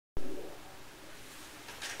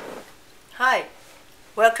Hi,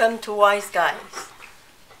 welcome to Wise Guys.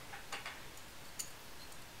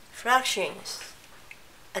 Fractions,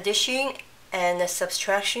 addition and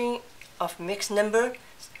subtraction of mixed numbers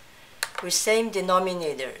with same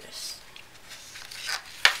denominators.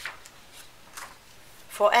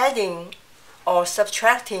 For adding or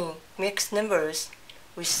subtracting mixed numbers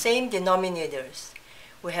with same denominators,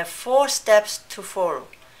 we have 4 steps to follow.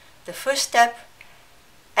 The first step,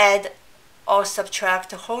 add or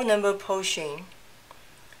subtract whole number portion.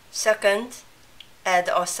 Second, add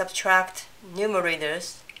or subtract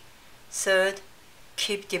numerators. Third,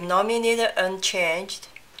 keep denominator unchanged.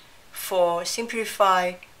 4,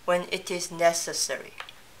 simplify when it is necessary.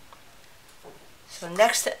 So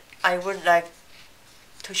next, I would like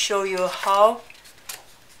to show you how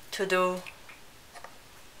to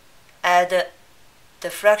add the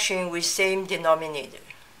fraction with same denominator.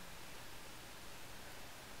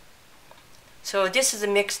 So this is a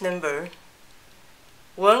mixed number,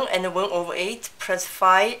 1 and 1 over 8 plus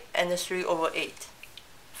 5 and 3 over 8.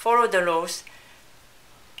 Follow the rules.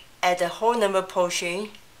 Add the whole number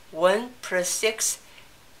portion, 1 plus 5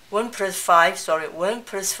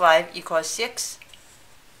 equals 6.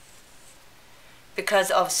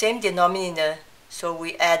 Because of same denominator, so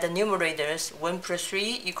we add the numerators, 1 plus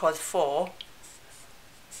 3 equals 4.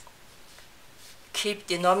 Keep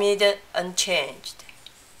denominator unchanged.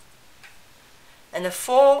 And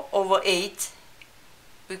 4 over 8,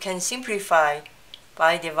 we can simplify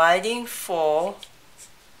by dividing 4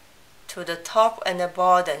 to the top and the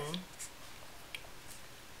bottom.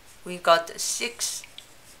 We got 6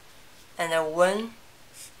 and 1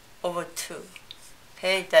 over 2.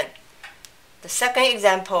 Okay, then the second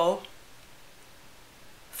example,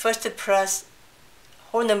 first plus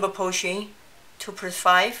whole number portion, 2 plus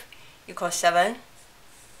 5 equals 7.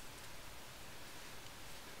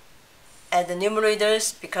 Add the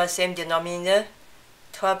numerators because same denominator.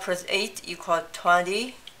 12 plus 8 equals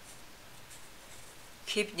 20.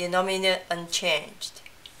 Keep denominator unchanged.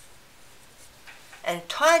 And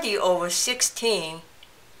 20 over 16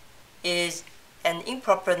 is an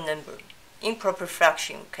improper number, improper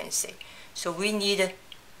fraction, we can say. So we need to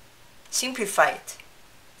simplify it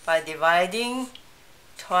by dividing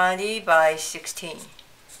 20 by 16.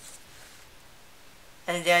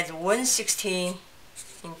 And there's 1/16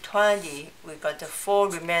 in 20, we got the 4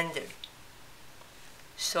 remainder.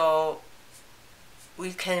 So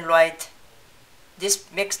we can write this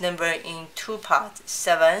mixed number in 2 parts.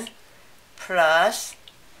 7 plus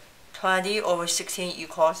 20 over 16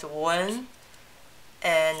 equals 1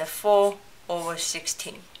 and 4 over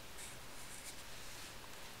 16.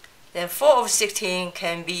 Then 4 over 16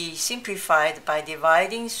 can be simplified by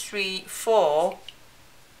dividing 4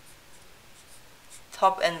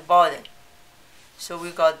 top and bottom. So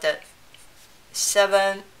we got the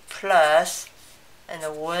 7 plus and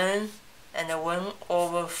 1 and 1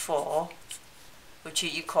 over 4, which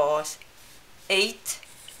equals 8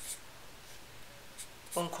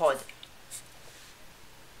 1/4.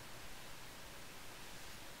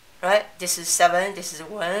 Right? This is 7, this is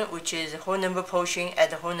 1, which is whole number portion,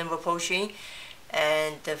 add the whole number portion,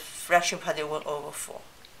 and the fraction part is 1 over 4.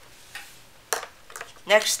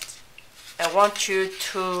 Next, I want you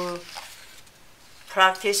to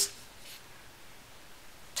practice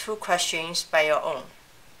 2 questions by your own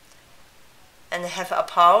and have a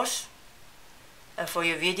pause for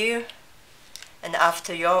your video, and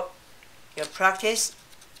after your practice,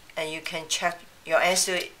 and you can check your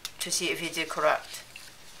answer to see if it is correct.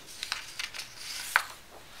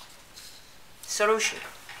 Solution.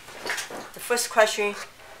 The first question,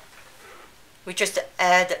 we just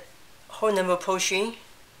add whole number portion,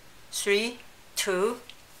 3, 2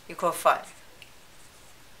 equals 5.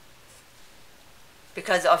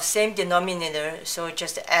 Because of same denominator, so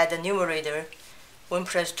just add the numerator. 1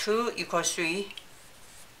 plus 2 equals 3.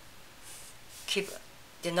 Keep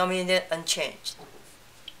denominator unchanged.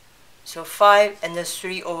 So 5 and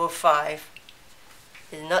 3 over 5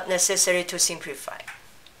 is not necessary to simplify.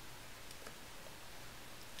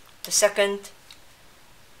 The second,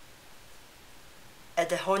 add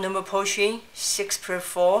the whole number portion, 6 plus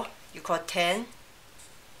 4 equals 10.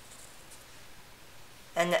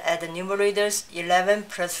 And add the numerators, 11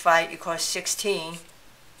 plus 5 equals 16.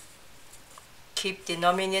 Keep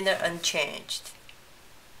denominator unchanged.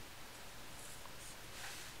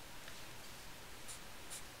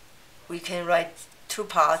 We can write 2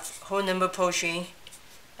 parts, whole number portion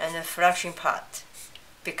and a fraction part,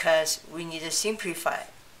 because we need to simplify.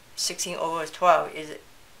 16 over 12 is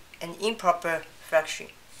an improper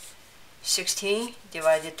fraction. 16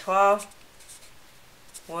 divided 12,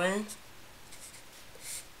 1,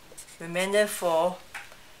 remainder 4,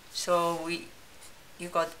 So you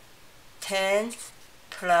got 10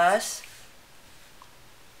 plus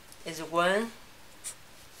is 1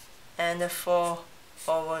 and 4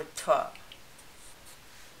 over 12.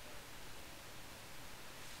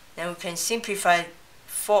 Then we can simplify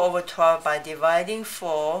 4 over 12 by dividing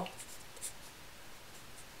 4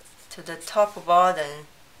 to the top bottom.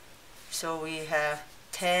 So we have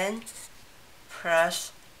 10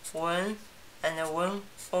 plus 1 and 1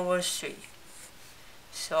 over 3.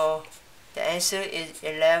 So the answer is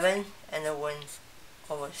 11 and 1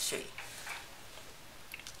 over 3.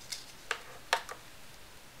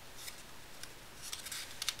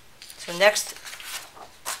 So next,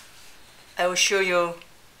 I will show you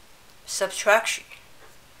subtraction.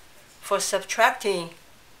 For subtracting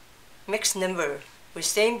mixed number with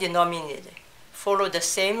same denominator, follow the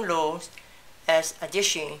same rules as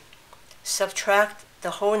addition. Subtract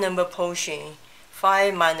the whole number portion.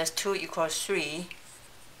 5 minus 2 equals 3.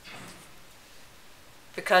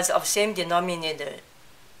 Because of same denominator,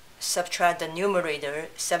 subtract the numerator.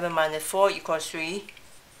 7 minus 4 equals 3.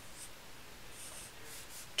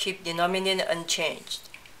 Keep denominator unchanged.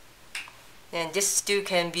 And this still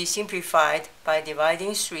can be simplified by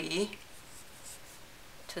dividing 3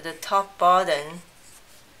 to the top bottom.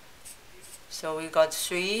 So we got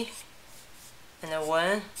 3 and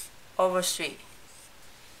 1 over 3.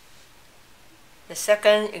 The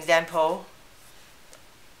second example,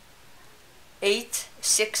 8,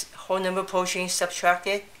 6 whole number portion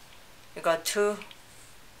subtracted. We got 2.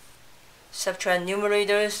 Subtract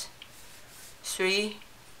numerators, 3.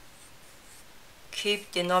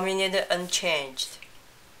 Keep denominator unchanged.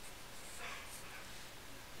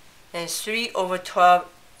 And 3 over 12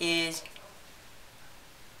 is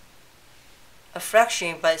a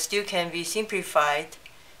fraction, but still can be simplified.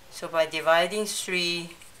 So by dividing 3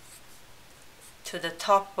 to the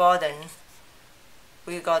top bottom,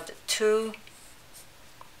 we got 2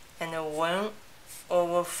 and 1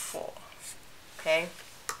 over 4. Okay.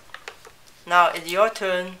 Now it's your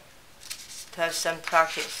turn to have some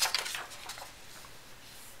practice.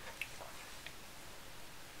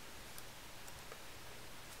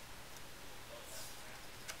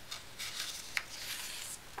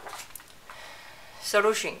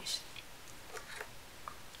 Solutions.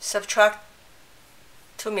 Subtract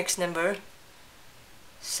two mixed number.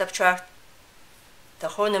 Subtract the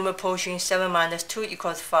whole number portion. 7 minus 2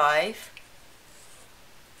 equals 5.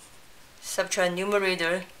 Subtract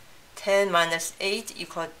numerator. 10 minus 8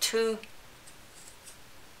 equals 2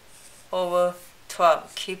 over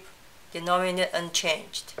 12. Keep denominator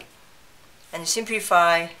unchanged. And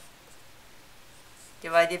simplify.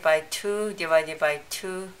 Divided by 2, divided by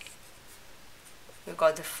 2. We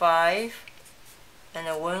got 5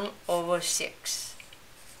 and 1 over 6.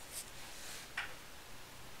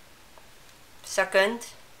 Second,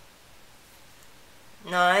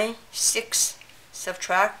 9, 6,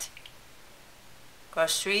 subtract,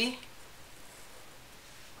 got 3.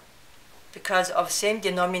 Because of same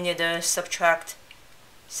denominator, subtract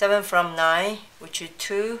 7 from 9, which is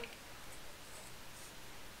 2.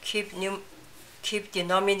 Keep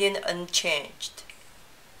denominator unchanged,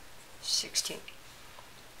 16.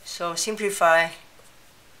 So simplify,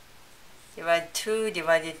 divide 2,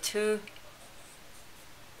 divided 2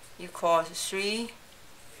 equals 3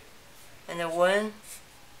 and 1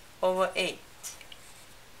 over 8.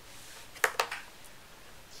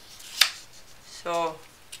 So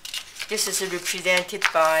this is represented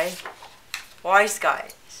by Y's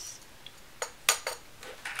guide.